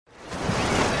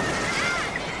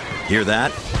Hear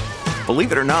that?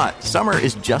 Believe it or not, summer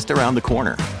is just around the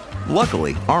corner.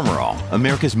 Luckily, Armor All,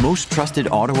 America's most trusted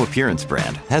auto appearance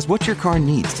brand, has what your car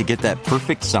needs to get that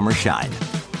perfect summer shine.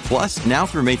 Plus, now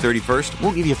through May 31st,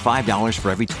 we'll give you $5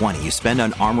 for every $20 you spend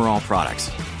on Armor All products.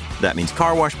 That means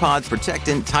car wash pods,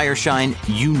 protectant, tire shine,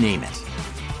 you name it.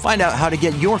 Find out how to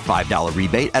get your $5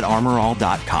 rebate at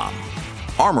armorall.com.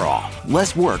 Armor All,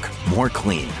 less work, more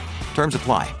clean. Terms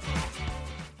apply.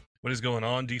 What is going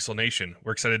on, Diesel Nation?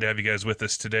 We're excited to have you guys with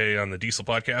us today on the Diesel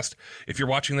Podcast. If you're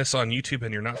watching this on YouTube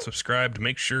and you're not subscribed,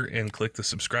 make sure and click the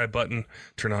subscribe button,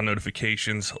 turn on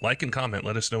notifications, like and comment.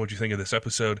 Let us know what you think of this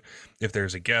episode. If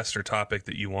there's a guest or topic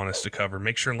that you want us to cover,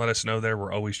 make sure and let us know there.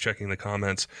 We're always checking the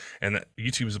comments, and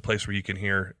YouTube is a place where you can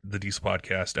hear the Diesel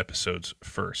Podcast episodes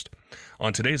first.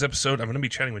 On today's episode, I'm going to be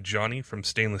chatting with Johnny from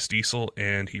Stainless Diesel,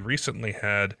 and he recently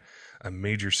had a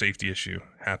major safety issue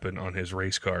happen on his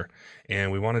race car,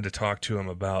 and we wanted to talk to him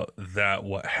about that,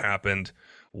 what happened,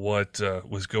 what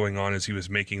was going on as he was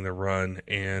making the run,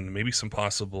 and maybe some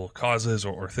possible causes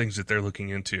or things that they're looking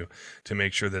into to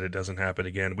make sure that it doesn't happen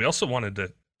again. We also wanted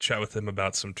to chat with him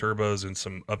about some turbos and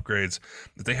some upgrades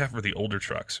that they have for the older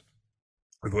trucks,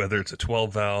 whether it's a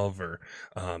 12 valve or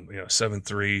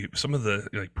 7.3, some of the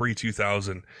like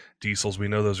pre-2000 diesels. We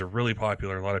know those are really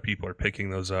popular. A lot of people are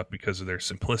picking those up because of their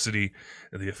simplicity,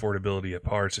 the affordability of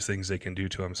parts, the things they can do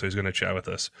to them. So he's going to chat with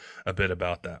us a bit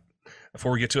about that.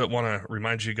 Before we get to it, want to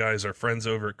remind you guys, our friends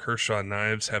over at Kershaw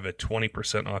Knives have a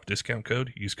 20% off discount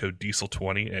code. Use code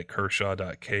diesel20 at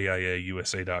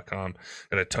kershaw.kiausa.com.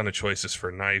 Got a ton of choices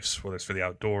for knives, whether it's for the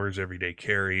outdoors, everyday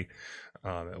carry,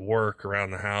 at work,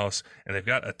 around the house, and they've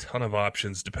got a ton of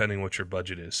options depending what your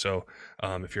budget is. So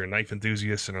if you're a knife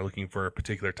enthusiast and are looking for a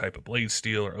particular type of blade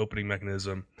steel or opening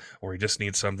mechanism, or you just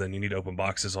need something, you need to open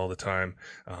boxes all the time,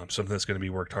 something that's going to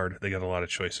be worked hard, they got a lot of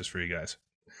choices for you guys.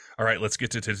 All right, let's get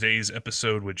to today's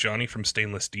episode with Johnny from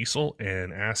Stainless Diesel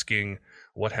and asking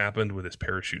what happened with his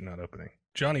parachute not opening.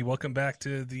 Johnny, welcome back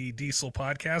to the Diesel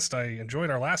Podcast. I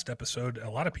enjoyed our last episode. A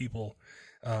lot of people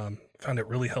found it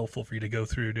really helpful for you to go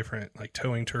through different like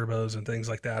towing turbos and things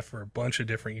like that for a bunch of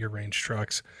different year range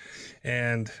trucks.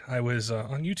 And I was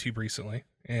on YouTube recently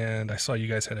and I saw you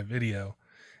guys had a video,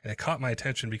 and it caught my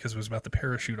attention because it was about the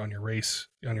parachute on your race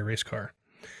car.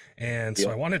 And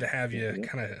so I wanted to have you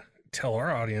kind of tell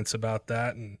our audience about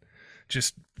that and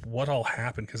just what all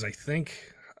happened, because I think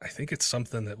it's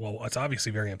something that, well, it's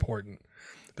obviously very important,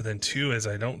 but then two is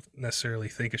I don't necessarily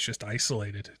think it's just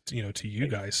isolated to you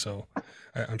guys, so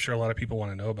I'm sure a lot of people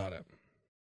want to know about it.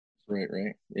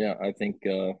 Right. Yeah, I think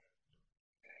for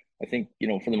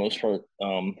the most part,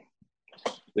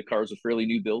 the car's a fairly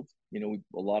new build. A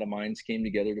lot of minds came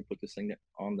together to put this thing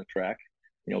on the track,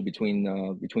 between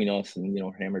us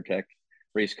and Hammer Tech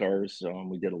race cars.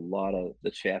 We did a lot of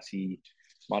the chassis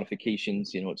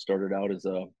modifications. It started out as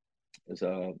a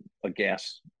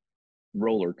gas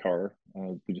roller car.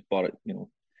 We just bought it,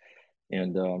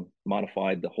 and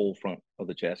modified the whole front of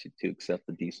the chassis to accept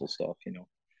the diesel stuff,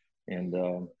 and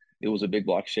it was a big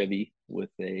block Chevy with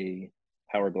a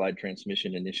Power Glide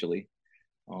transmission initially.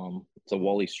 It's a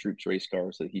Wally Stroops race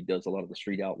car, so he does a lot of the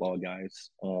Street Outlaw guys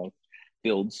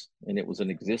builds, and it was an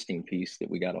existing piece that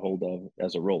we got a hold of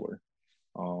as a roller.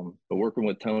 But working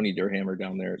with Tony Durhammer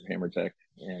down there at Hammer Tech,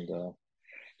 and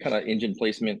kind of engine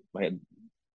placement, I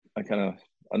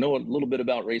know a little bit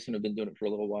about racing. I've been doing it for a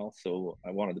little while, so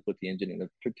I wanted to put the engine in a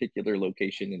particular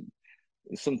location and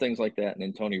some things like that. And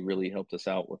then Tony really helped us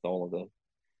out with all of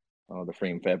the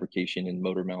frame fabrication and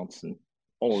motor mounts and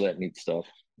all of that neat stuff.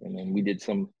 And then we did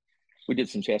some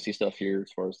chassis stuff here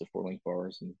as far as the 4-link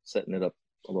bars and setting it up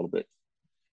a little bit.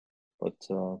 But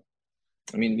for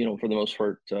the most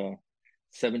part,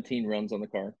 17 runs on the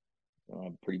car,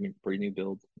 pretty new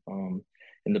build.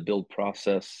 In the build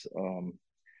process,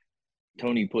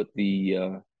 Tony put we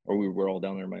were all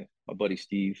down there. My buddy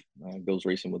Steve goes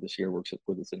racing with us here, works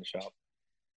with us in the shop.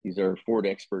 He's our Ford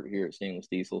expert here at Stainless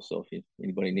Diesel. So if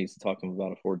anybody needs to talk to him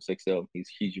about a Ford 6L,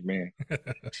 he's your man.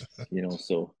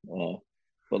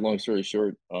 But long story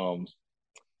short,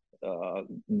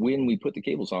 when we put the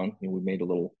cables on, we made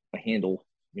a handle,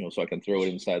 so I can throw it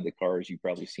inside the car, as you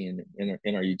probably see in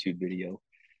our YouTube video.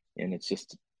 And it's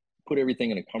just put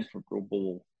everything in a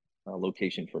comfortable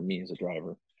location for me as a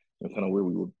driver, kind of where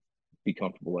we would be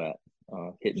comfortable at,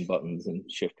 hitting buttons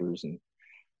and shifters and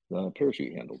the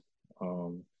parachute handle.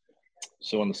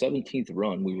 So on the 17th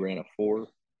run, we ran a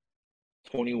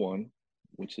 4:21,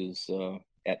 which is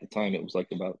at the time it was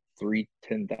like about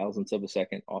 3/10,000ths of a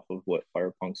second off of what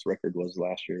Firepunk's record was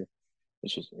last year.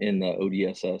 This was in the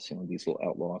ODSS, Diesel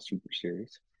Outlaw Super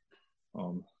Series,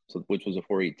 which was a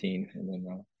 4:18, and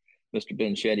then Mr.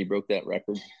 Ben Shaddy broke that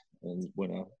record and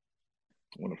went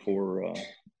on a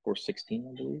 416,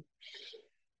 I believe.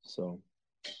 So,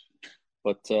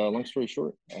 but long story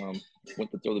short,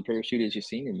 went to throw the parachute as you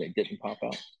seen, and they didn't pop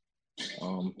out.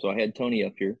 So I had Tony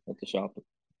up here at the shop,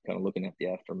 kind of looking at the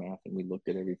aftermath, and we looked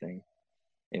at everything,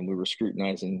 and we were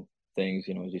scrutinizing things,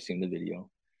 as you seen the video,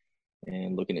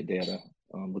 and looking at data,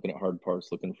 looking at hard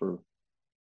parts, looking for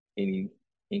any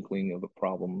inkling of a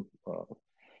problem,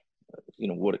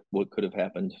 what could have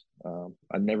happened.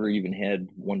 I never even had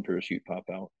one parachute pop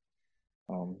out,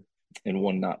 and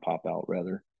one not pop out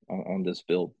rather on this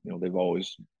build. They've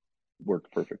always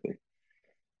worked perfectly.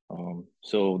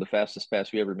 So the fastest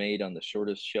pass we ever made on the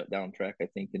shortest shutdown track, I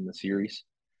think, in the series.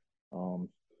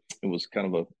 It was kind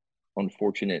of a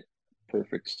unfortunate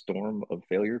perfect storm of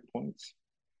failure points.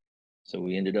 So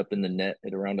we ended up in the net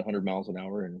at around 100 miles an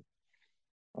hour and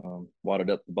wadded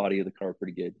up the body of the car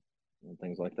pretty good and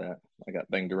things like that. I got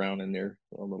banged around in there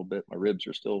a little bit. My ribs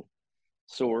are still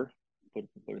sore, put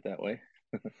it that way.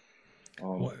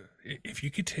 Well, if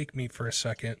you could take me for a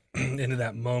second into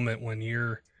that moment when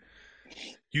you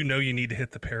need to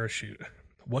hit the parachute,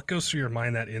 what goes through your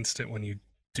mind that instant when you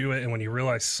do it and when you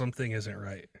realize something isn't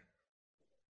right?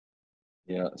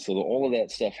 Yeah, so all of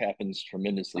that stuff happens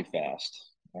tremendously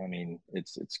fast. I mean,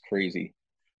 it's crazy.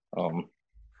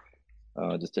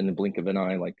 Just in the blink of an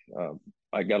eye,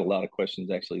 I got a lot of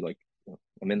questions actually. Like,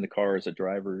 I'm in the car as a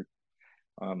driver.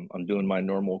 I'm doing my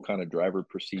normal kind of driver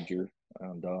procedure,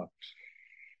 and as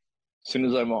soon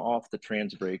as I'm off the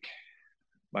trans brake,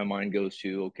 my mind goes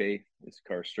to, okay, is the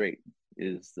car straight?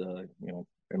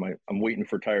 I'm waiting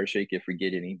for tire shake if we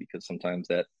get any, because sometimes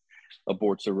that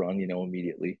aborts a run,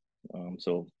 immediately.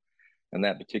 So in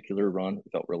that particular run,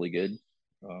 it felt really good.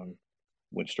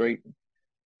 Went straight.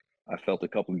 I felt a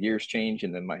couple of gears change,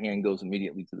 and then my hand goes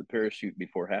immediately to the parachute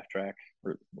before half track,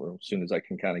 or as soon as I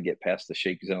can kind of get past the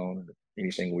shake zone or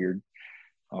anything weird.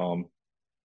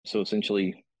 So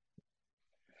essentially,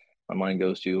 my mind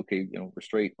goes to, okay, we're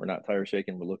straight, we're not tire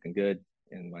shaking, we're looking good.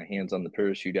 And my hand's on the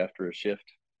parachute after a shift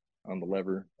on the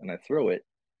lever, and I throw it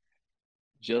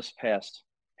just past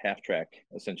half track,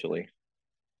 essentially,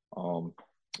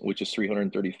 which is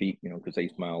 330 feet, because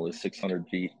 8th mile is 600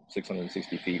 feet,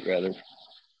 660 feet rather.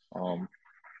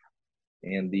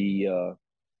 And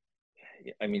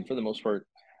for the most part,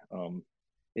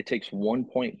 it takes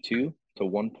 1.2 to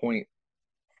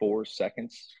 1.4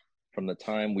 seconds from the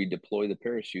time we deploy the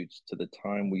parachutes to the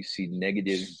time we see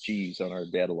negative G's on our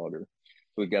data logger.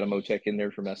 So we've got a Motec in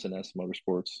there from S&S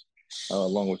Motorsports,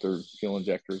 along with their fuel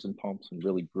injectors and pumps, and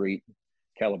really great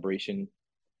calibration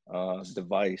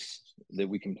device that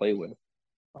we can play with.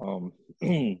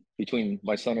 Between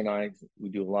my son and I, we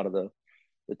do a lot of the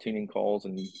tuning calls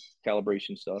and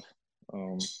calibration stuff.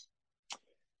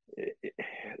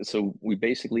 So we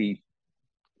basically,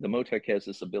 the Motec has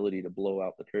this ability to blow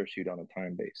out the parachute on a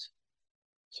time base.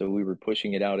 So we were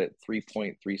pushing it out at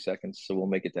 3.3 seconds. So we'll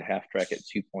make it to half track at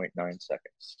 2.9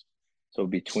 seconds. So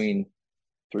between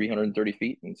 330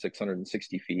 feet and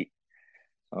 660 feet,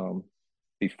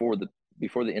 before the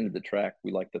end of the track,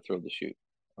 we like to throw the chute.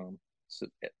 So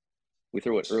we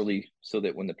throw it early so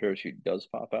that when the parachute does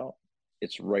pop out,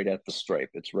 it's right at the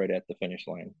stripe. It's right at the finish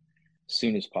line, as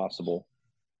soon as possible,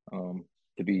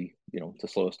 to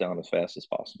slow us down as fast as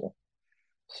possible.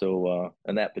 So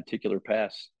in that particular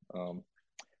pass,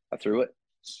 I threw it,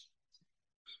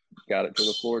 got it to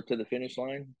the floor to the finish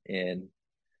line, and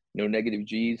no negative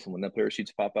G's. And when the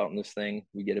parachutes pop out in this thing,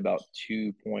 we get about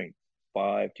 2.5,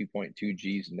 2.2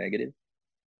 G's negative.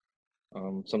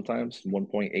 Sometimes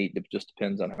 1.8, it just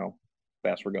depends on how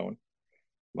fast we're going,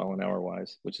 mile an hour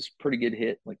wise, which is pretty good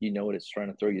hit. Like, it's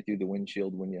trying to throw you through the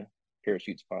windshield when your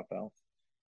parachutes pop out.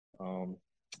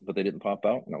 But they didn't pop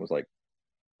out, and I was like,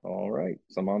 all right.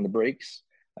 So I'm on the brakes.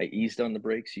 I eased on the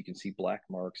brakes. You can see black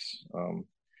marks.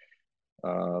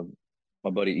 My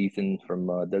buddy Ethan from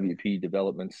WP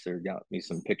Developments there got me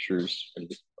some pictures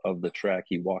of the track.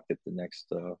 He walked it the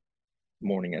next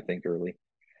morning, I think, early.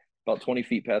 About 20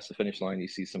 feet past the finish line, you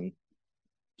see some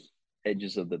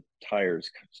edges of the tires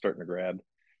starting to grab,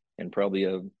 and probably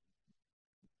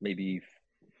maybe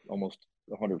almost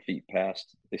 100 feet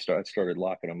past, I started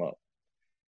locking them up.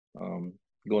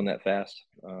 Going that fast,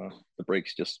 the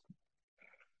brakes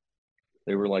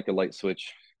they were like a light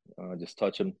switch. Just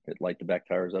touch them, it light the back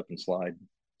tires up and slide.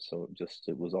 So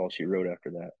it was all she wrote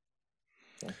after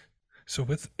that. So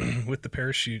with the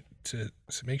parachute, to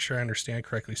make sure I understand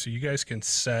correctly, so you guys can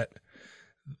set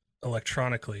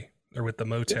electronically or with the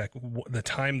Motec the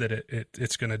time that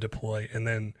it's going to deploy, and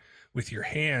then with your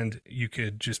hand you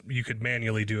could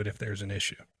manually do it if there's an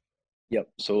issue. Yep.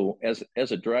 So as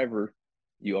a driver,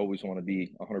 you always want to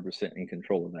be 100% in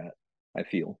control of that. I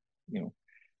feel,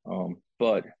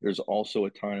 But there's also a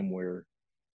time where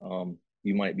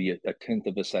you might be a tenth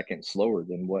of a second slower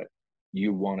than what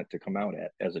you want it to come out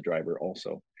at as a driver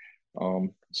also.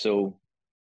 So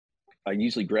I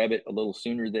usually grab it a little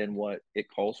sooner than what it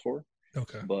calls for,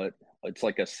 Okay. but it's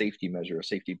like a safety measure, a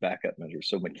safety backup measure.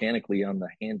 So mechanically on the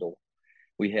handle,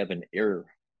 we have an air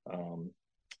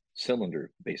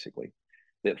cylinder basically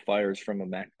that fires from a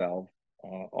MAC valve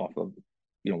off of,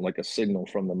 like a signal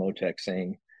from the Motec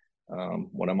saying,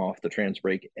 when I'm off the trans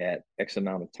brake at X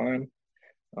amount of time,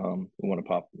 we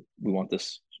want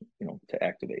this, to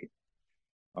activate.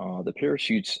 The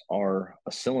parachutes are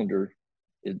a cylinder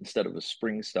instead of a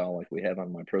spring style like we have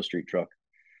on my Pro Street truck.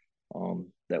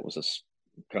 That was a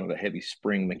kind of a heavy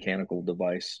spring mechanical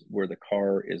device where the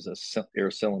car is air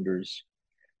cylinders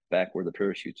back where the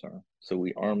parachutes are. So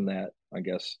we arm that, I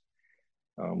guess.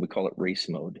 We call it race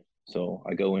mode. So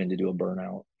I go in to do a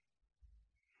burnout.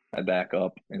 I back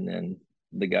up, and then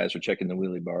the guys are checking the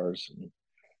wheelie bars and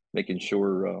making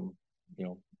sure,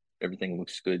 everything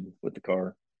looks good with the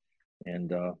car.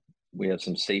 And we have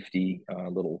some safety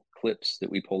little clips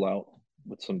that we pull out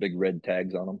with some big red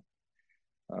tags on them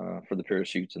for the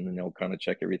parachutes, and then they'll kind of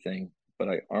check everything. But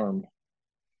I arm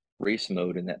race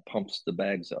mode, and that pumps the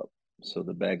bags up. So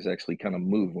the bags actually kind of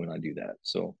move when I do that.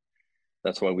 So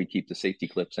that's why we keep the safety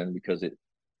clips in, because it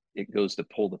goes to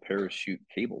pull the parachute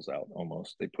cables out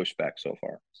almost. They push back so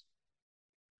far.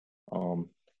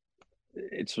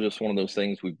 It's just one of those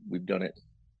things. We've done it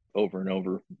over and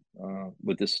over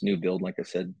with this new build. Like I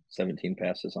said, 17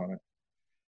 passes on it.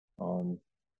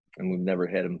 And we've never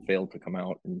had them fail to come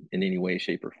out in any way,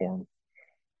 shape, or form.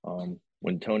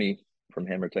 When Tony from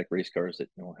Hammer Tech Race Cars that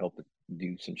helped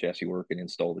do some chassis work and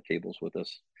install the cables with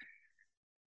us,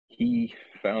 he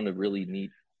found a really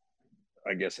neat,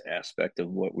 I guess, aspect of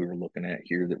what we were looking at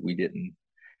here that we didn't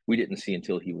see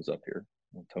until he was up here.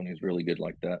 Tony's really good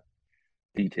like that.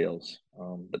 Details.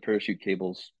 The parachute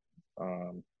cables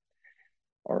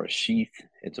are a sheath.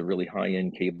 It's a really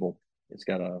high-end cable. It's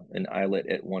got an eyelet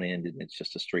at one end, and it's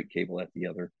just a straight cable at the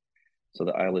other. So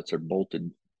the eyelets are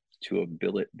bolted to a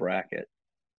billet bracket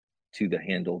to the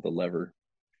handle, the lever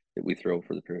that we throw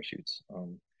for the parachutes.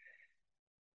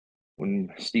 When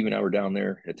Steve and I were down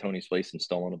there at Tony's place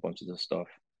installing a bunch of this stuff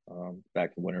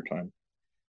back in wintertime,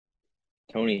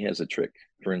 Tony has a trick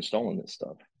for installing this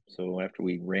stuff. So after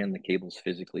we ran the cables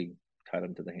physically, tied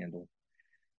them to the handle,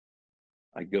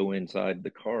 I go inside the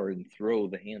car and throw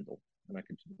the handle. And I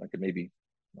could maybe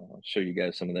show you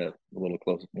guys some of that a little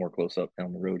more close up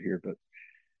down the road here. But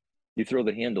you throw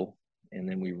the handle, and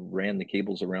then we ran the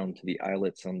cables around to the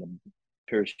eyelets on the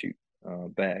parachute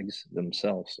bags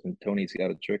themselves. And Tony's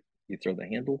got a trick. You throw the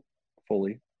handle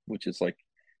fully, which is like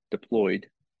deployed,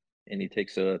 and he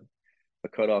takes a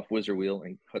cut off whizzer wheel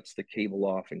and cuts the cable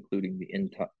off, including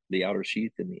the outer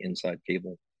sheath and the inside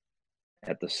cable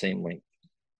at the same length,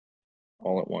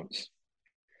 all at once.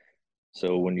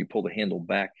 So when you pull the handle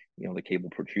back, the cable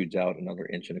protrudes out another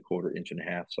 1.25 inches, 1.5 inches,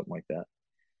 something like that.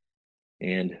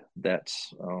 And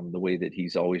that's the way that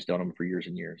he's always done them for years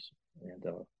and years. And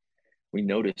we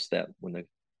noticed that when the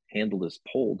handle is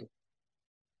pulled,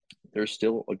 there's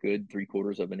still a good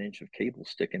 3/4 inch of cable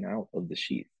sticking out of the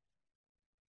sheath.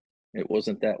 It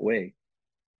wasn't that way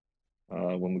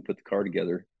when we put the car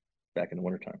together back in the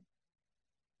wintertime.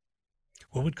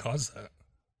 What would cause that?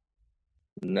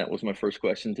 And that was my first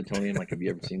question to Tony. I'm like, have you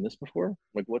ever seen this before?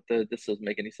 Like, this doesn't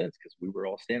make any sense, because we were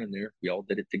all standing there. We all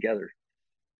did it together.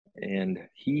 And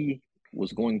he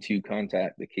was going to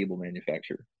contact the cable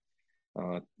manufacturer.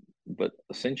 But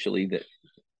essentially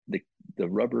the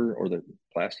rubber or the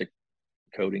plastic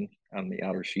coating on the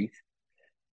outer sheath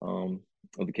of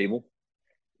the cable,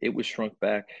 it was shrunk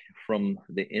back from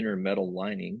the inner metal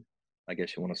lining, I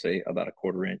guess you want to say, about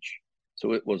 1/4 inch.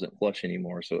 So it wasn't flush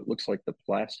anymore. So it looks like the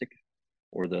plastic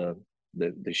or the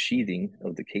sheathing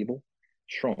of the cable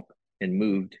shrunk and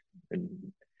moved.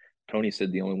 And Tony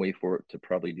said the only way for it to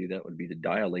probably do that would be to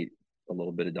dilate a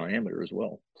little bit of diameter as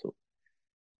well. So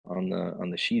on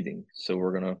the sheathing. So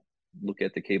we're gonna look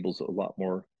at the cables a lot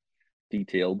more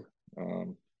detailed.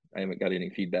 I haven't got any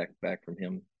feedback back from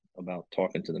him about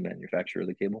talking to the manufacturer of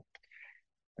the cable,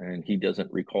 and he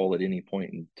doesn't recall at any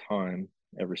point in time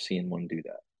ever seeing one do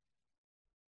that.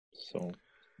 So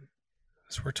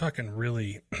we're talking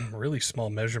really, really small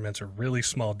measurements or really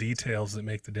small details that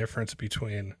make the difference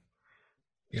between,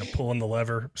 pulling the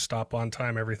lever, stop on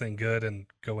time, everything good, and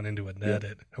going into a net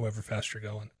at however fast you're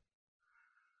going.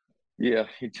 Yeah,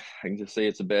 I can just say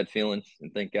it's a bad feeling,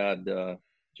 and thank God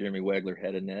Jeremy Wagler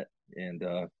had a net. And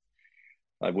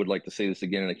I would like to say this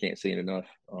again, and I can't say it enough.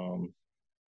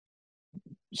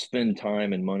 Spend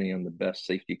time and money on the best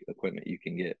safety equipment you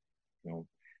can get.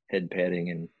 head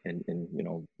padding and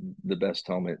the best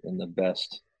helmet and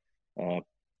uh,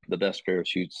 the best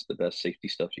parachutes, the best safety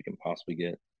stuff you can possibly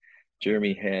get.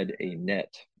 Jeremy had a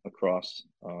net across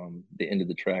the end of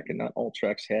the track, and not all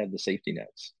tracks had the safety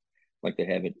nets like they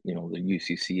have it. The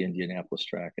UCC Indianapolis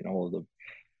track and all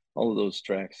of those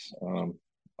tracks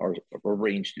are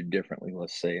arranged differently.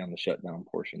 Let's say on the shutdown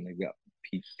portion, they've got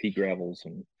pea gravels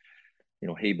and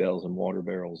hay bales and water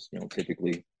barrels.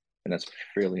 Typically, and that's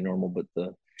fairly normal. But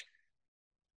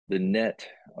the net,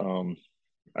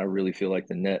 I really feel like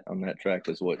the net on that track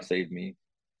is what saved me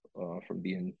from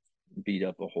being beat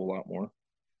up a whole lot more.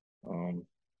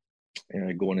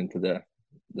 And going into the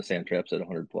sand traps at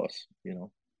 100 plus,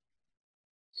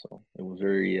 so it was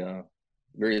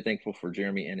very thankful for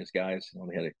Jeremy and his guys.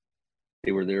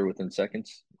 They were there within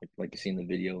seconds, like you see in the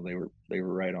video. They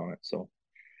were right on it. So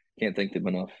can't thank them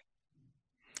enough.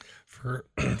 For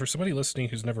somebody listening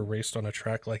who's never raced on a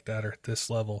track like that or at this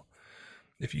level,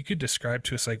 if you could describe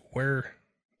to us like where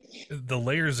the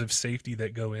layers of safety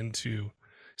that go into,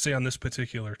 say, on this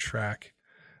particular track,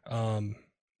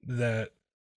 that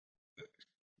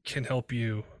can help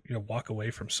you, walk away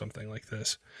from something like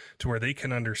this to where they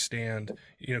can understand,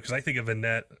 because I think of a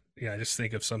net, I just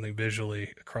think of something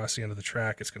visually across the end of the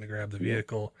track. It's going to grab the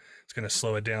vehicle. It's going to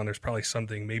slow it down. There's probably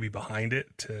something maybe behind it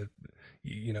to,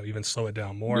 even slow it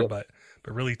down more, but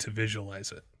really to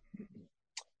visualize it.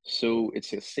 So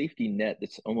it's a safety net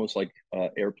that's almost like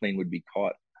airplane would be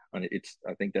caught on it.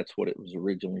 I think that's what it was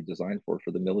originally designed for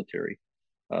the military,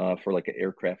 for like an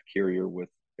aircraft carrier with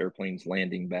airplanes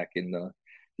landing back in the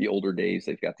older days.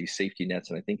 They've got these safety nets,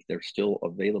 and I think they're still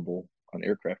available on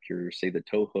aircraft carriers. Say the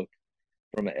tow hook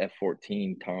from an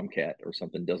F-14 Tomcat or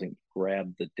something doesn't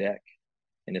grab the deck,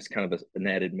 and it's kind of an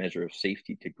added measure of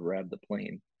safety to grab the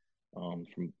plane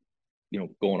from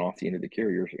going off the end of the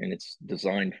carrier, and it's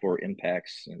designed for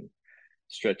impacts and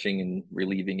stretching and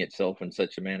relieving itself in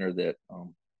such a manner that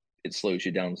it slows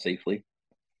you down safely,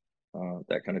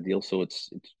 that kind of deal. So it's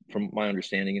from my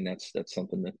understanding, and that's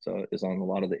something that is on a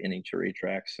lot of the NHRA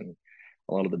tracks and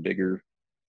a lot of the bigger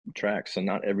tracks. So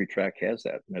not every track has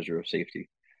that measure of safety.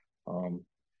 And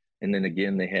then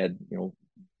again, they had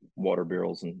water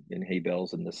barrels and hay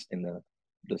bales and this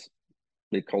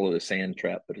they call it a sand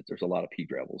trap, but there's a lot of pea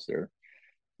gravels there.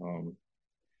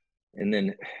 And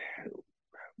then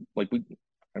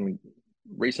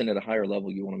racing at a higher level,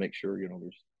 you want to make sure,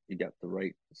 you got the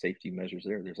right safety measures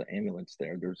there. There's an ambulance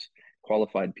there. There's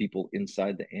qualified people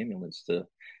inside the ambulance to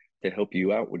help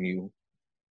you out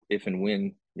if and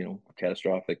when, a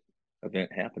catastrophic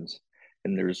event happens.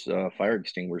 And there's fire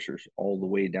extinguishers all the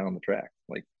way down the track,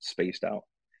 like spaced out.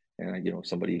 And,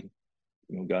 somebody,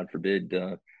 God forbid,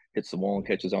 hits the wall and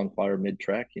catches on fire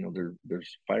mid-track,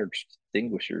 there's fire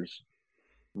extinguishers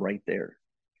right there.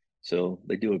 So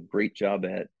they do a great job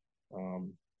at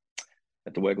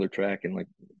the Wegler track, and like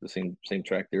the same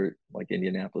track there, like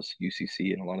Indianapolis,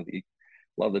 UCC, and a lot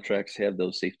of the tracks have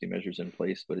those safety measures in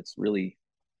place. But it's really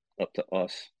up to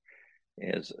us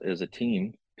as a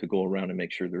team to go around and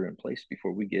make sure they're in place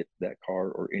before we get that car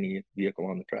or any vehicle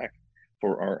on the track.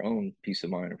 For our own peace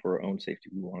of mind and for our own safety,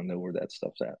 we want to know where that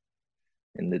stuff's at,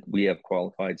 and that we have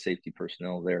qualified safety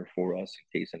personnel there for us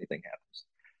in case anything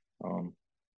happens.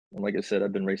 And like I said,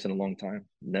 I've been racing a long time.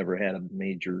 Never had a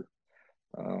major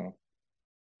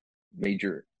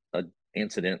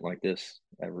incident like this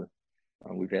ever.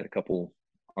 We've had a couple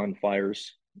on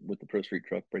fires with the Pro Street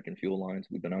truck breaking fuel lines.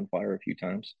 We've been on fire a few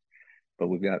times, but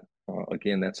we've got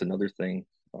again, that's another thing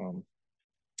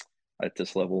at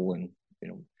this level. And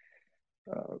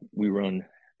we run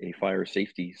a fire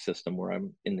safety system where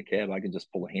I'm in the cab. I can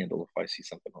just pull a handle if I see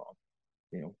something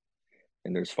wrong,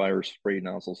 and there's fire spray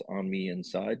nozzles on me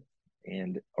inside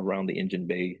and around the engine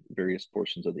bay, various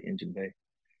portions of the engine bay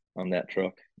on that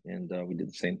truck. And we did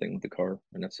the same thing with the car.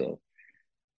 And I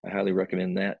highly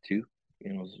recommend that too,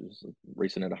 just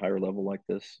racing at a higher level like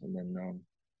this. And then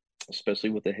especially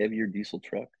with a heavier diesel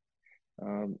truck,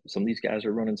 some of these guys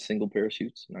are running single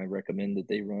parachutes, and I recommend that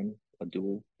they run a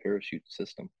dual parachute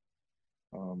system.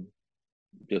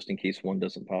 Just in case one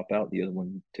doesn't pop out, the other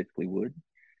one typically would.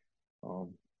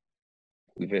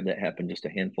 We've had that happen just a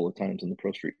handful of times in the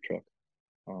Pro Street truck,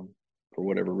 for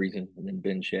whatever reason. And then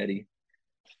Ben Shaddy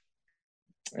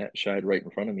shied right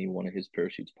in front of me. One of his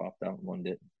parachutes popped out and one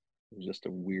didn't. It was just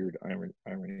a weird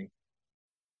irony.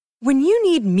 When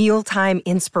you need mealtime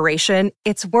inspiration,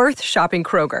 it's worth shopping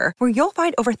Kroger, where you'll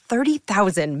find over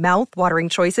 30,000 mouth-watering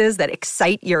choices that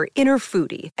excite your inner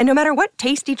foodie. And no matter what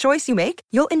tasty choice you make,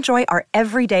 you'll enjoy our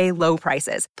everyday low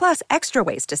prices, plus extra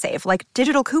ways to save, like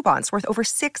digital coupons worth over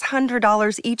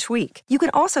 $600 each week. You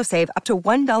can also save up to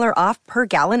 $1 off per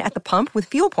gallon at the pump with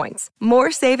fuel points.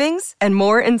 More savings and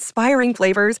more inspiring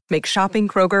flavors make shopping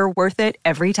Kroger worth it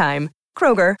every time.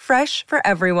 Kroger, fresh for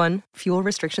everyone. Fuel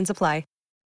restrictions apply.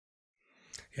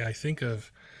 Yeah, I think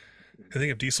of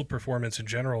diesel performance in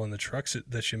general, and the trucks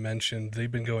that you mentioned,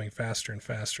 they've been going faster and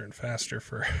faster and faster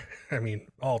for, I mean,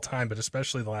 all time, but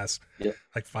especially the last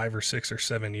like 5 or 6 or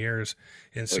 7 years.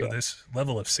 And so this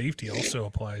level of safety also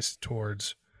applies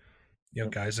towards, you know,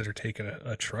 guys that are taking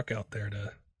a truck out there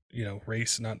to, you know,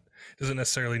 race. Doesn't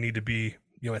necessarily need to be,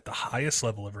 you know, at the highest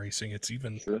level of racing. It's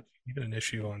even an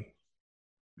issue on,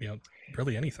 you know,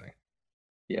 really anything.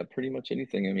 Yeah, pretty much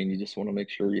anything. I mean, you just want to make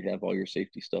sure you have all your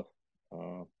safety stuff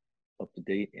up to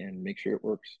date and make sure it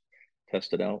works.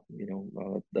 Test it out. You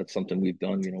know, that's something we've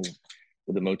done. You know,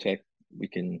 with the Motec, we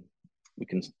can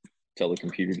tell the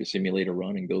computer to simulate a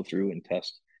run and go through and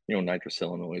test, you know, nitrous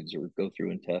solenoids, or go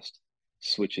through and test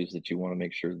switches that you want to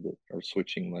make sure that are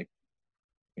switching, like,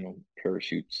 you know,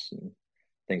 parachutes and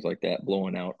things like that,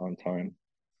 blowing out on time.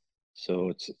 So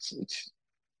it's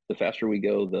the faster we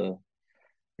go, the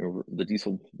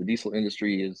diesel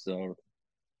industry is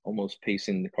almost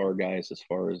pacing the car guys as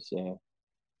far as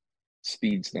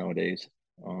speeds nowadays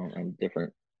on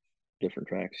different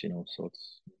tracks, you know. So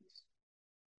it's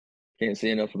can't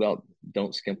say enough about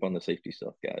don't skimp on the safety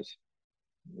stuff, guys.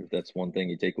 If that's one thing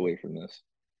you take away from this,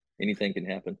 anything can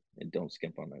happen, and don't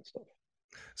skimp on that stuff.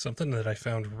 Something that I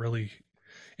found really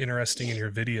interesting in your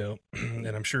video, and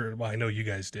I'm sure, well, I know you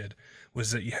guys did,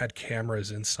 was that you had cameras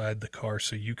inside the car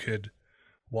so you could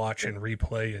watch and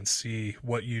replay and see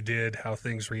what you did, how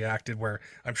things reacted, where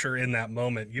I'm sure in that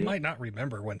moment you might not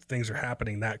remember when things are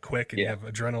happening that quick and you have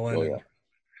adrenaline and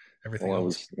everything else. I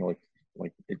was, you know,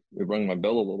 like it rung my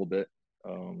bell a little bit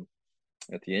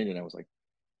at the end, and I was like,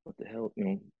 what the hell, you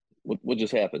know, what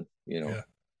just happened, you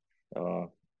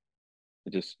know?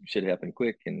 It just shit happened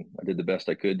quick, and I did the best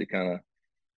I could to kind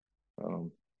of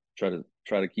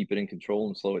try to keep it in control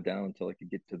and slow it down until I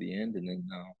could get to the end. And then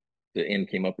the end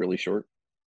came up really short.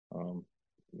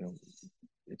 You know,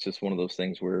 it's just one of those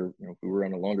things where, you know, if we were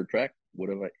on a longer track, would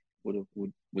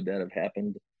that have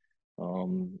happened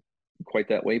quite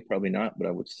that way? Probably not, but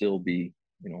I would still be,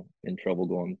 you know, in trouble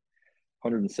going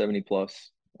 170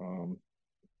 plus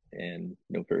and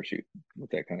no parachute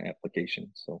with that kind of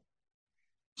application. So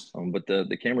but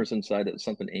the cameras inside, it's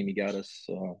something Amy got us.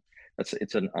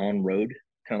 It's an on-road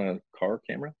kind of car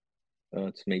camera.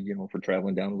 It's made, you know, for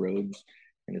traveling down the road,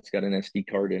 and it's got an SD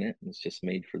card in it, and it's just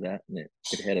made for that. And it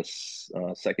had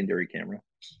a secondary camera.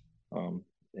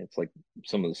 It's like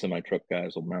some of the semi truck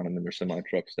guys will mount them in their semi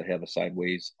trucks to have a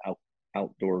sideways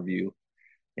outdoor view,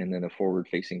 and then a forward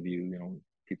facing view. You know,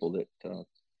 people that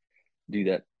do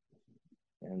that,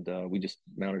 and we just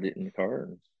mounted it in the car.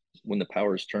 And when the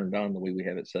power is turned on, the way we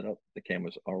have it set up, the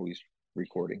camera's always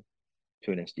recording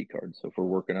to an SD card. So if we're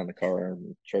working on the car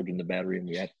and charging the battery and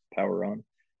we have power on,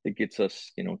 it gets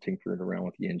us, you know, tinkering around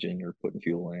with the engine or putting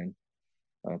fuel in,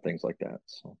 things like that.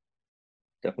 So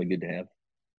definitely good to have.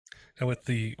 And with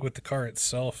the car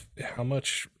itself, how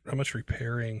much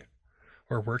repairing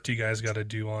or work do you guys got to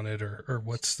do on it, or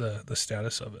what's the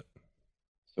status of it?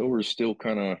 So we're still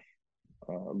kind of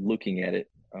looking at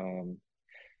it.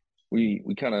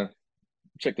 We kind of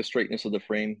check the straightness of the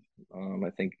frame. I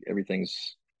think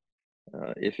everything's,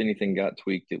 if anything got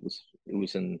tweaked, it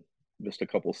was in just a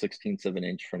couple 16ths of an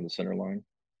inch from the center line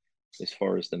as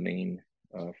far as the main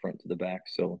front to the back.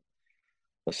 So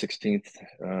a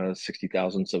 16th, 60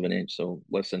 thousandths of an inch. So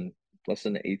less than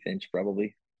the eighth inch,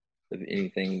 probably, of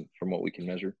anything from what we can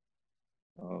measure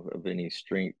of any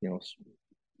strength, you know,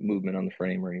 movement on the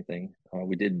frame or anything.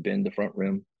 We did bend the front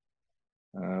rim.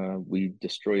 We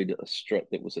destroyed a strut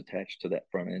that was attached to that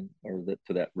front end, or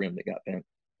to that rim that got bent,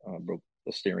 broke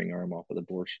the steering arm off of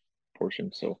the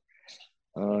portion. So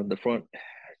the front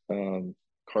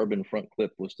carbon front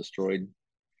clip was destroyed,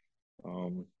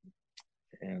 and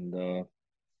the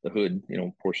hood, you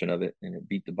know, portion of it, and it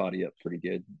beat the body up pretty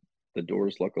good. The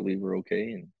doors, luckily, were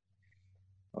okay,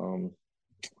 and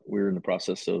we're in the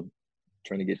process of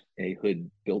trying to get a hood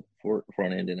built for it,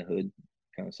 front end and a hood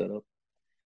kind of set up.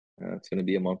 It's going to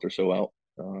be a month or so out,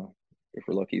 if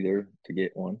we're lucky there to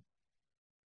get one.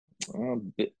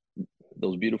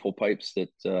 Those beautiful pipes that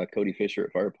Cody Fisher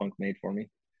at Fire Punk made for me,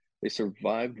 they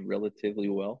survived relatively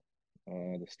well.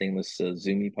 The stainless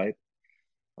Zumi pipe.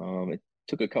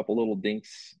 took a couple little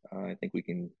dinks. I think we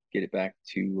can get it back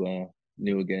to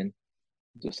new again.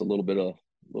 Just a little bit of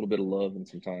love and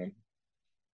some time.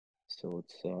 So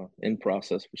it's in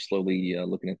process. We're slowly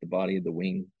looking at the body. The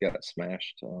wing got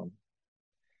smashed.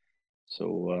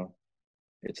 So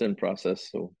it's in process.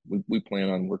 So we plan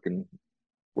on working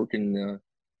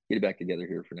get it back together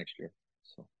here for next year.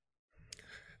 So.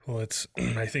 Well, it's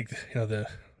I think the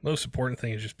most important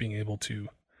thing is just being able to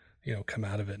come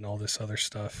out of it, and all this other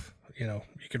stuff. You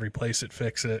can replace it,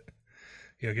 fix it,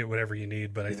 get whatever you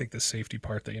need. But I think the safety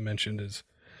part that you mentioned is,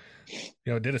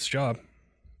 it did its job.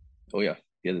 Oh yeah.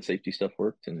 The safety stuff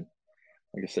worked. And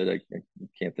like I said, I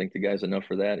can't thank the guys enough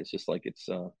for that. It's just like, it's,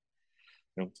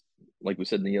 like we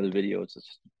said in the other video, it's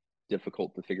just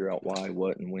difficult to figure out why,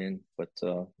 what, and when. But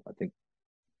I think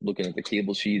looking at the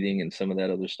cable sheathing and some of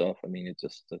that other stuff, I mean,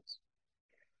 it's a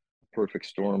perfect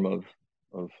storm of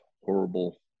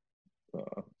horrible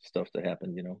stuff to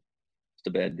happen. It's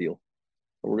a bad deal.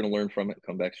 But we're going to learn from it,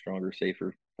 come back stronger,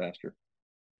 safer, faster.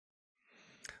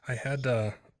 I had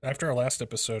after our last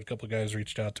episode, a couple of guys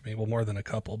reached out to me. Well, more than a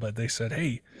couple, but they said,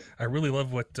 "Hey, I really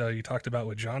love what you talked about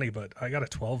with Johnny, but I got a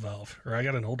 12 valve, or I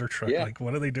got an older truck. Yeah. Like,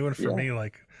 what are they doing for me?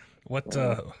 Like, what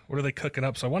are they cooking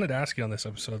up?" So I wanted to ask you on this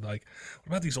episode, like, what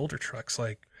about these older trucks?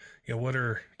 Like, what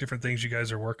are different things you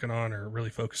guys are working on or really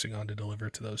focusing on to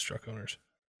deliver to those truck owners?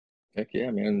 Heck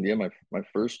yeah, man. Yeah, my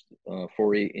first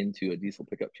foray into a diesel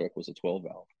pickup truck was a 12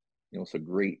 valve. It's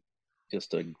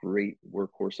just a great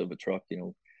workhorse of a truck,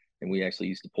 and we actually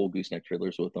used to pull gooseneck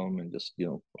trailers with them and just,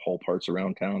 haul parts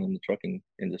around town in the trucking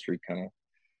industry kind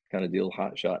of deal,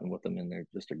 hot shotting with them. And they're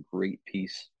just a great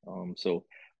piece. So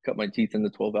cut my teeth in the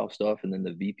 12 valve stuff. And then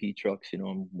the VP trucks,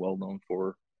 I'm well known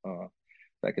for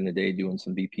back in the day doing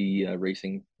some VP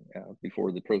racing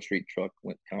before the Pro Street truck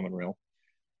went common rail.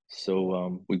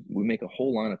 So we make a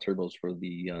whole line of turbos for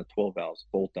the 12 valves,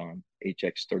 bolt-on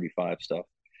HX35 stuff.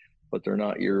 But they're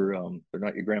not your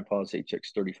grandpa's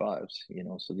HX35s,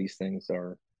 So these things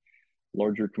are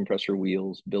larger compressor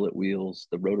wheels, billet wheels.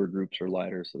 The rotor groups are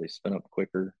lighter, so they spin up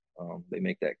quicker. They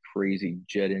make that crazy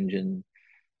jet engine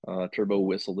turbo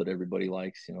whistle that everybody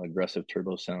likes, aggressive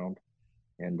turbo sound,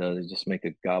 and they just make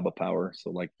a gob of power. So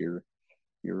like your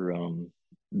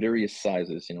various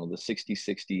sizes, the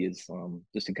 6060 is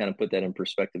just to kind of put that in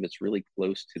perspective. It's really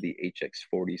close to the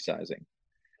HX40 sizing.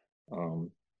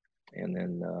 And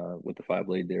then with the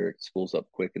 5-blade there, it spools up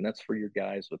quick. And that's for your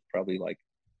guys with probably like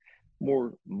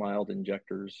more mild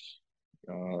injectors,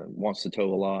 wants to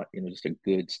tow a lot, just a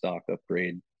good stock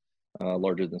upgrade,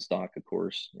 larger than stock, of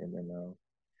course. And then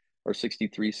our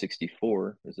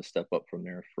 6364 is a step up from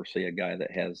there for, say, a guy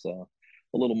that has a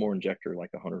little more injector,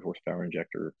 like a 100 horsepower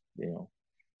injector,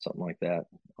 something like that.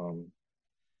 And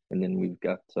then we've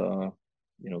got, the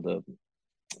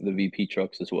VP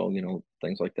trucks as well,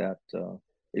 things like that.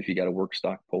 If you got a work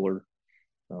stock puller,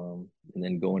 and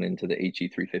then going into the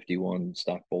HE351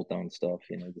 stock bolt-on stuff,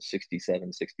 the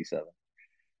 67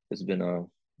 has been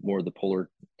more of the puller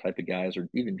type of guys, or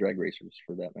even drag racers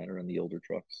for that matter, on the older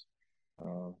trucks.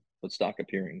 But stock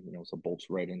appearing, so bolts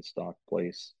right in stock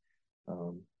place,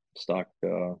 stock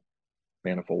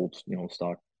manifolds,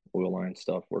 stock oil line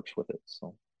stuff works with it.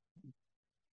 So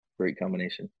great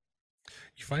combination.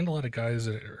 You find a lot of guys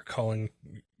that are calling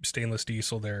stainless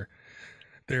diesel they're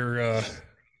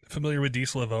familiar with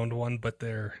diesel, have owned one, but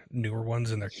they're newer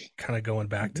ones and they're kind of going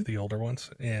back to the older ones,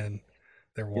 and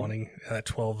they're wanting that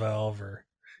 12 valve or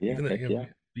even the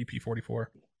VP44.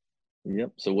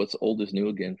 Yep. So what's old is new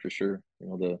again, for sure.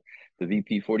 The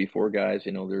VP44 guys,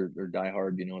 they're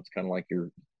diehard. It's kind of like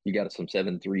you got some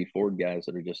 7.3 Ford guys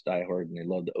that are just diehard and they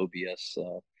love the OBS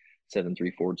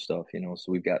 7.3 Ford stuff.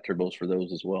 So we've got turbos for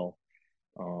those as well.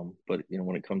 But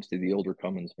when it comes to the older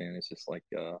Cummins, man, it's just like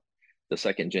the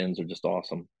second gens are just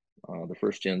awesome. The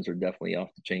first gens are definitely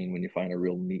off the chain when you find a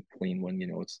real neat, clean one.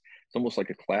 It's almost like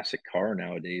a classic car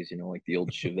nowadays. Like the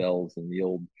old Chevelles and the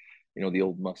old, the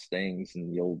old Mustangs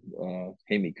and the old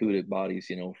Hemi Cuda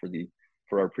bodies.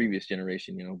 For our previous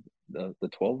generation, the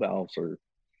 12 valves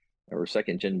or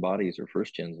second gen bodies or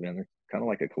first gens, man, they're kind of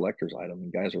like a collector's item.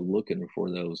 And guys are looking for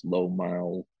those low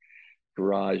mile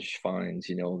garage finds,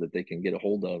 that they can get a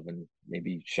hold of and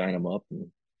maybe shine them up and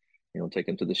take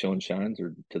them to the show and shines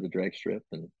or to the drag strip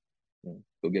and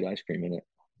go get ice cream in it.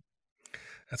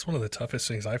 That's one of the toughest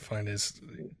things I find is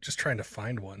just trying to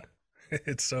find one.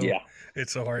 It's so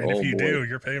hard. And if you do,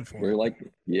 you're paying for it.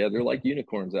 They're like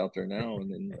unicorns out there now.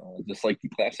 And then just like the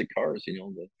classic cars, the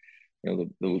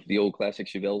old classic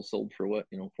Chevelles sold for what,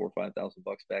 $4,000 or $5,000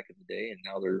 back in the day, and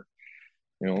now they're,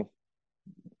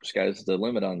 sky's the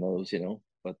limit on those,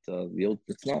 But the old,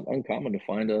 it's not uncommon to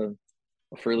find a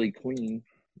fairly clean,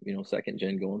 second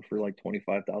gen going for like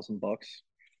 25,000 bucks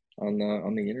on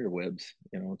the interwebs.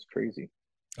 It's crazy.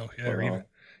 Oh yeah, But, or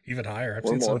even higher. I've or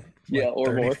seen more. some Yeah, like or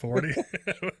 30, more. 40, Yep,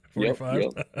 45.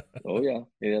 yep. Oh yeah,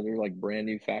 yeah. They're like brand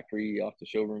new factory off the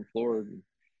showroom floor,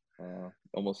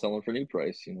 almost selling for new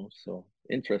price. So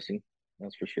interesting.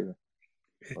 That's for sure.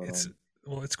 But, It's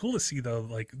well, it's cool to see though,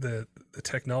 like the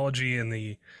technology and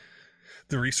the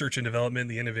research and development,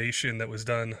 the innovation that was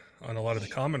done on a lot of the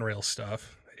common rail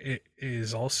stuff. It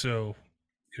is also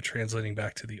translating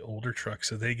back to the older trucks,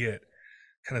 so they get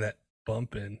kind of that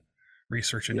bump in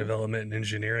research and yeah. development and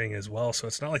engineering as well. So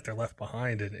it's not like they're left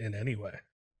behind in any way.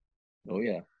 Oh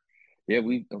yeah, yeah.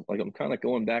 I'm kind of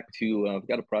going back to. I've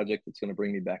got a project that's going to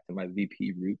bring me back to my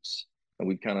VP roots, and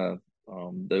we kind of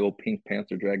the old Pink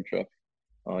Panther drag truck.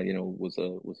 Was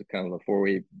a kind of a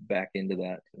four-way back into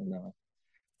that, and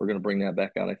we're going to bring that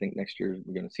back out. I think next year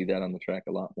we're going to see that on the track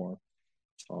a lot more.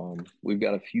 We've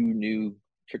got a few new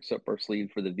tricks up our sleeve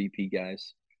for the VP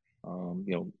guys.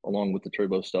 Along with the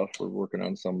turbo stuff, we're working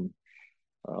on some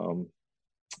kind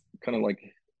of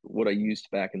like what I used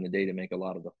back in the day to make a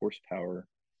lot of the horsepower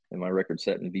in my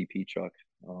record-setting VP truck.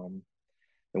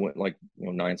 It went like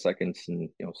 9 seconds and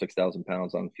 6,000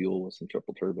 pounds on fuel with some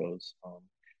triple turbos.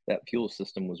 That fuel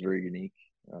system was very unique.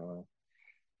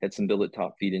 Had some billet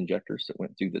top feed injectors that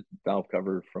went through the valve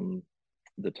cover from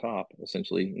the top,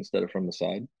 essentially, instead of from the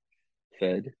side,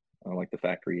 fed like the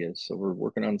factory is. So we're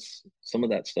working on some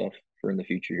of that stuff for in the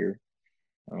future here.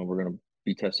 We're going to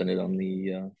be testing it on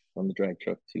the drag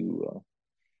truck to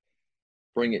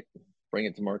bring it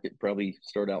to market. Probably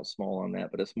start out small on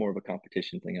that, but it's more of a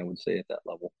competition thing, I would say, at that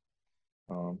level.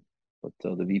 But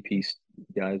the VP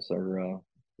guys are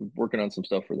working on some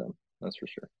stuff for them. That's for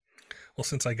sure. Well,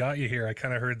 since I got you here, I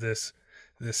kind of heard this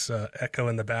echo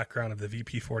in the background of the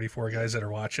VP44 guys that are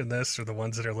watching this, or the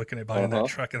ones that are looking at buying that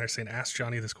truck, and they're saying, "Ask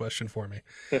Johnny this question for me."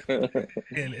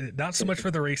 and not so much for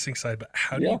the racing side, but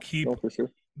how do you keep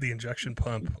the injection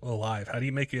pump alive? How do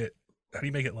you make it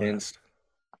last?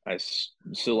 I used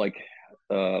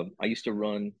to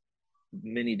run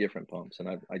many different pumps, and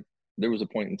I there was a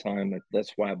point in time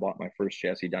that's why I bought my first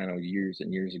chassis dyno years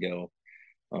and years ago.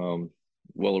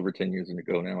 Well over 10 years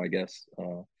ago now, I guess.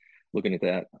 Looking at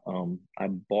that, I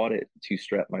bought it to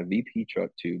strap my VP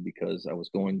truck to because I was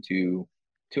going to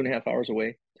 2.5 hours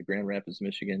away to Grand Rapids,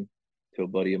 Michigan, to a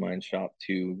buddy of mine's shop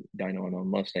to dyno on a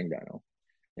Mustang dyno.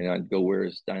 And I'd go wear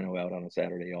his dyno out on a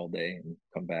Saturday all day and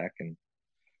come back and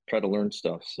try to learn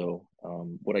stuff. So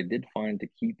what I did find to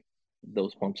keep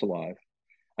those pumps alive,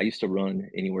 I used to run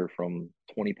anywhere from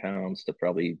 20 pounds to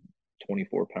probably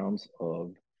 24 pounds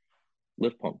of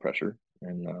lift pump pressure.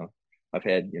 And I've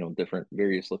had, different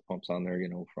various lift pumps on there,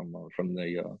 from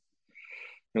the,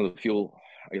 the fuel,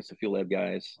 I guess the fuel lab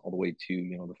guys all the way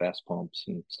to, the fast pumps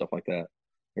and stuff like that,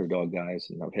 air dog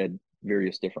guys. And I've had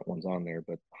various different ones on there,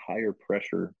 but higher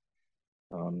pressure,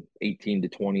 18 to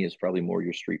 20 is probably more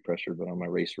your street pressure, but on my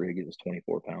race rig, it was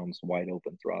 24 pounds, wide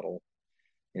open throttle.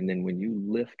 And then when you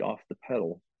lift off the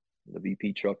pedal, the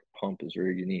VP truck pump is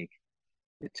very unique.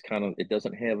 It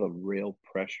doesn't have a rail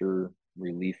pressure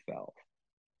relief valve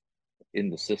in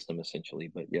the system essentially,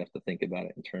 but you have to think about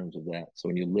it in terms of that. So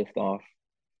when you lift off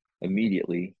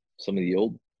immediately, some of the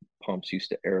old pumps used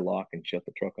to airlock and shut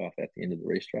the truck off at the end of the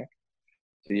racetrack.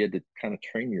 So you had to kind of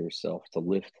train yourself to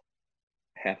lift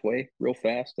halfway real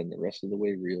fast and the rest of the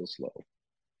way real slow.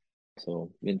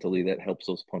 So mentally that helps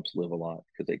those pumps live a lot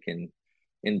because they can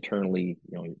internally,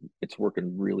 it's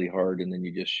working really hard and then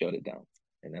you just shut it down.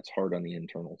 And that's hard on the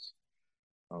internals.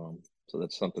 So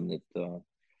that's something that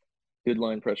good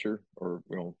line pressure or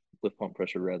lift pump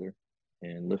pressure rather,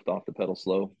 and lift off the pedal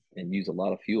slow and use a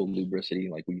lot of fuel lubricity.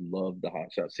 Like we love the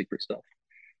Hot Shot Secret stuff.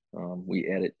 We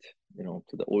add it,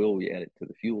 to the oil. We add it to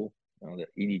the fuel. The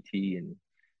EDT and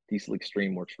Diesel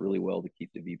Extreme works really well to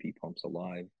keep the VP pumps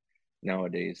alive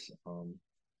nowadays,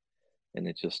 and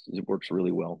it works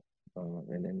really well.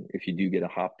 And then if you do get a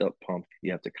hopped up pump,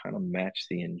 you have to kind of match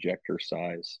the injector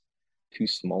size. Too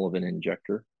small of an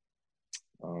injector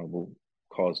will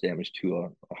cause damage to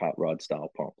a hot rod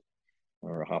style pump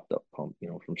or a hopped up pump,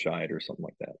 from Scheid or something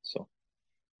like that. So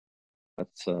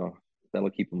that's that'll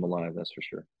keep them alive. That's for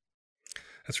sure.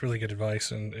 That's really good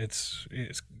advice. And it's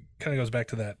kind of goes back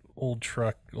to that old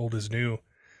truck, old is new,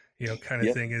 kind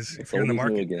of thing is if you're in the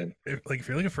market, if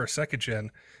you're looking for a second gen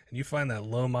and you find that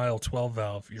low mile 12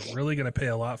 valve, you're really going to pay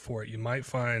a lot for it. You might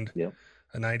find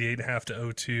a 98.5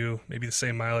 to 02, maybe the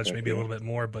same mileage, maybe a little bit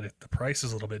more, but the price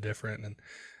is a little bit different.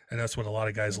 And that's what a lot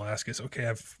of guys will ask is, okay,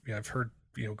 I've heard,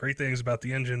 great things about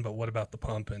the engine, but what about the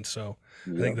pump? And so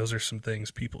I think those are some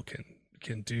things people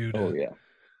can do to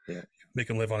make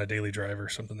them live on a daily drive or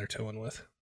something they're towing with.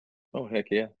 Oh, heck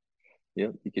yeah. Yeah.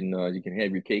 You can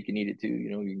have your cake and eat it too.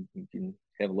 You can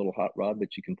have a little hot rod,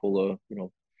 but you can pull a,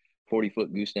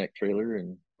 40-foot gooseneck trailer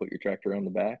and put your tractor on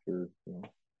the back, or,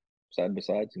 side by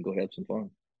sides, and go have some fun.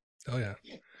 Oh yeah,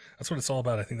 that's what it's all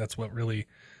about. I think that's what really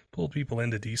pulled people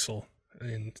into diesel,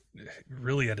 and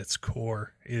really at its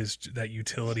core is that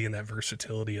utility and that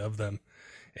versatility of them.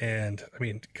 And I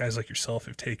mean, guys like yourself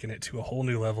have taken it to a whole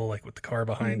new level, like with the car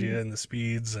behind you Hmm. and the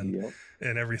speeds Yep.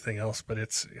 and everything else. But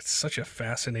it's such a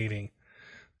fascinating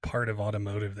part of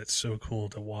automotive that's so cool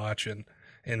to watch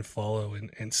and follow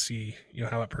and see,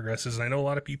 how it progresses. And I know a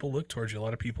lot of people look towards you. A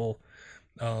lot of people,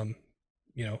 um,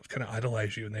 kind of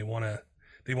idolize you, and they want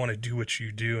to do what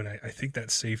you do. And I think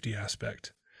that safety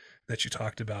aspect that you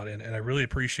talked about, and I really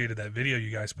appreciated that video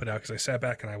you guys put out, because I sat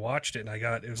back and I watched it, and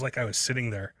it was like I was sitting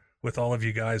there with all of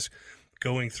you guys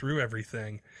going through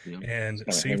everything. Yep. And Just kind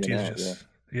of safety hanging is out. Yeah. just,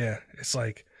 yeah, it's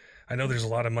like, I know there's a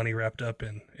lot of money wrapped up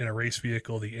in a race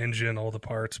vehicle, the engine, all the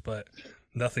parts, but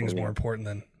Oh nothing's more yeah. important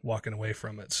than walking away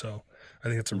from it. So I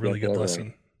think it's a You really got good that right.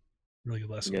 lesson. Really good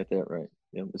You lesson. got that right.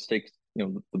 Yeah. Mistakes.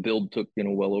 The build took,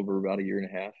 well over about a year and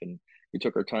a half, and we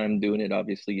took our time doing it.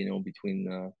 Obviously,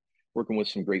 between working with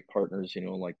some great partners,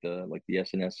 like the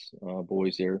SNS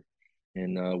boys there,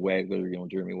 and Wagler.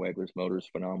 Jeremy Wagler's Motors,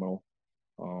 phenomenal.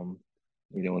 Um,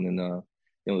 and then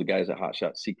the guys at Hot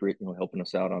Shot Secret, helping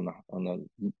us out on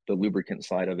the lubricant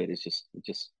side of it. Is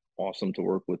just awesome to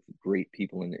work with great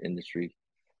people in the industry,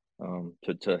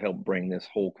 to help bring this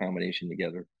whole combination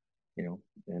together.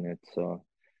 And it's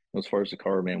as far as the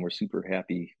car, man, we're super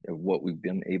happy of what we've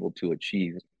been able to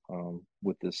achieve,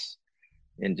 with this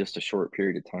in just a short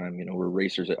period of time. We're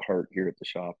racers at heart here at the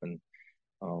shop, and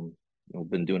um,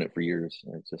 been doing it for years.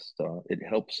 And it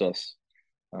helps us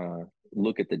uh,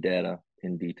 look at the data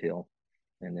in detail,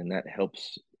 and then that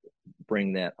helps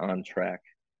bring that on track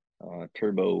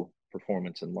turbo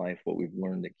performance in life. What we've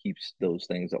learned that keeps those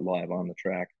things alive on the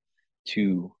track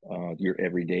to your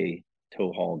everyday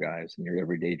tow haul guys and your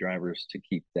everyday drivers, to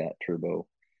keep that turbo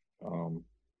um,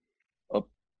 up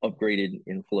upgraded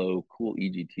in flow, cool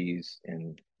EGTs,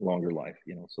 and longer life.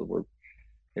 So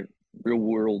real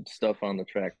world stuff on the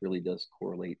track really does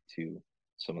correlate to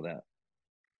some of that.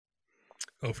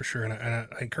 Oh, for sure. And I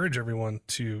encourage everyone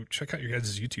to check out your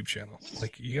guys' YouTube channel.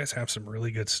 Like, you guys have some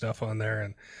really good stuff on there.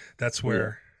 And that's Oh yeah.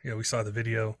 where, we saw the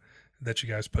video that you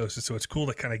guys posted. So it's cool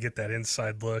to kind of get that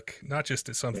inside look, not just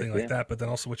at Heck something like yeah. that, but then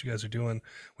also what you guys are doing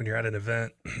when you're at an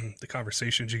event, the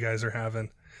conversations you guys are having.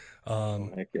 Oh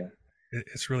Um, heck yeah.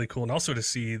 it's really cool. And also to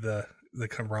see the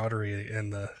camaraderie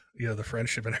and the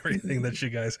friendship and everything that you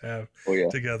guys have Oh yeah.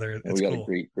 together. And It's we got a cool.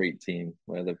 great team.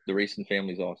 The racing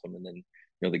family's awesome, and then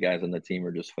the guys on the team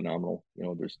are just phenomenal.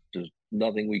 There's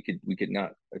nothing we could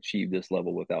not achieve this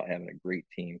level without having a great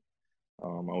team. I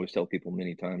always tell people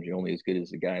many times, you're only as good as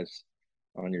the guys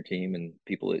on your team and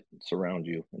people that surround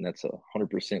you, and that's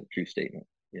 100% true statement.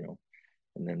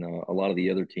 And then a lot of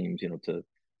the other teams, to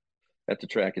at the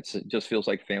track, it just feels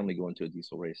like family going to a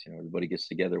diesel race. Everybody gets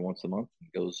together once a month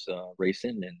and goes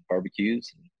racing and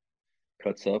barbecues and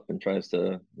cuts up and tries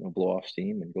to blow off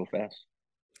steam and go fast.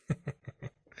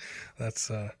 That's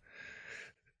one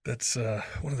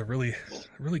of the really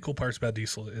cool parts about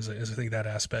diesel is I think that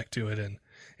aspect to it,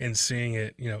 and seeing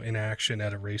it, in action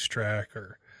at a racetrack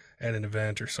or at an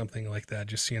event or something like that,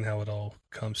 just seeing how it all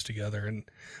comes together. And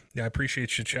yeah, I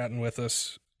appreciate you chatting with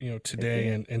us, Heck today,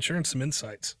 yeah. and sharing some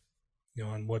insights,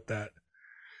 on what that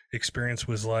experience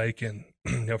was like. And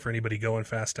for anybody going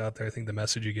fast out there, I think the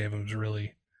message you gave them was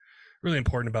really, really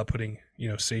important about putting,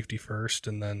 safety first,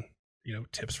 and then,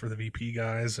 tips for the VP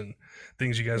guys and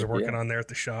things you guys are Heck working yeah. on there at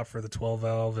the shop for the 12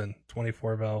 valve and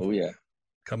 24 valve Oh yeah.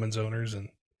 Cummins owners. And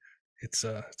it's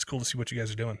cool to see what you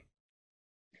guys are doing.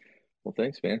 Well,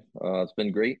 thanks, man. It's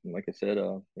been great. And like I said,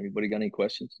 anybody got any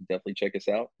questions, definitely check us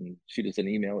out and shoot us an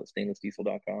email at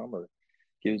stainlessdiesel.com, or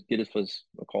get us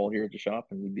a call here at the shop,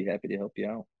 and we'd be happy to help you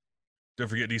out. Don't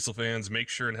forget, diesel fans, make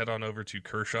sure and head on over to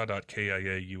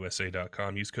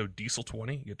kershaw.kiausa.com. Use code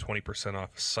diesel20, you get 20%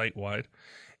 off site wide.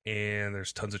 And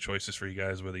there's tons of choices for you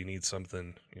guys, whether you need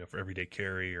something, for everyday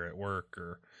carry or at work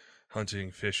or hunting,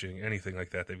 fishing, anything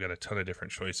like that. They've got a ton of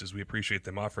different choices. We appreciate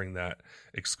them offering that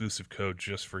exclusive code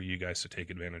just for you guys to take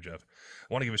advantage of.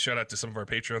 I want to give a shout out to some of our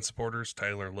Patreon supporters: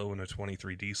 Tyler, Low in a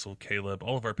 23 Diesel, Caleb,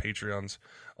 all of our Patreons,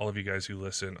 all of you guys who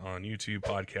listen on YouTube,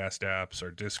 podcast apps,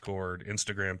 our Discord,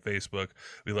 Instagram, Facebook.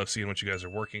 We love seeing what you guys are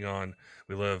working on.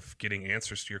 We love getting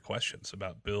answers to your questions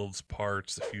about builds,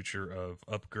 parts, the future of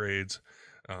upgrades,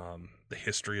 the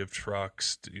history of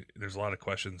trucks. There's a lot of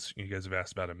questions you guys have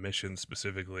asked about emissions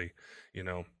specifically.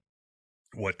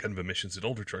 what kind of emissions did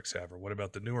older trucks have, or what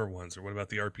about the newer ones, or what about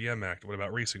the RPM Act, what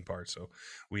about racing parts. So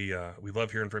we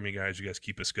love hearing from you guys. You guys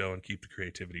keep us going, keep the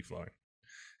creativity flowing.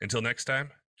 Until next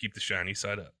time, keep the shiny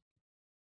side up.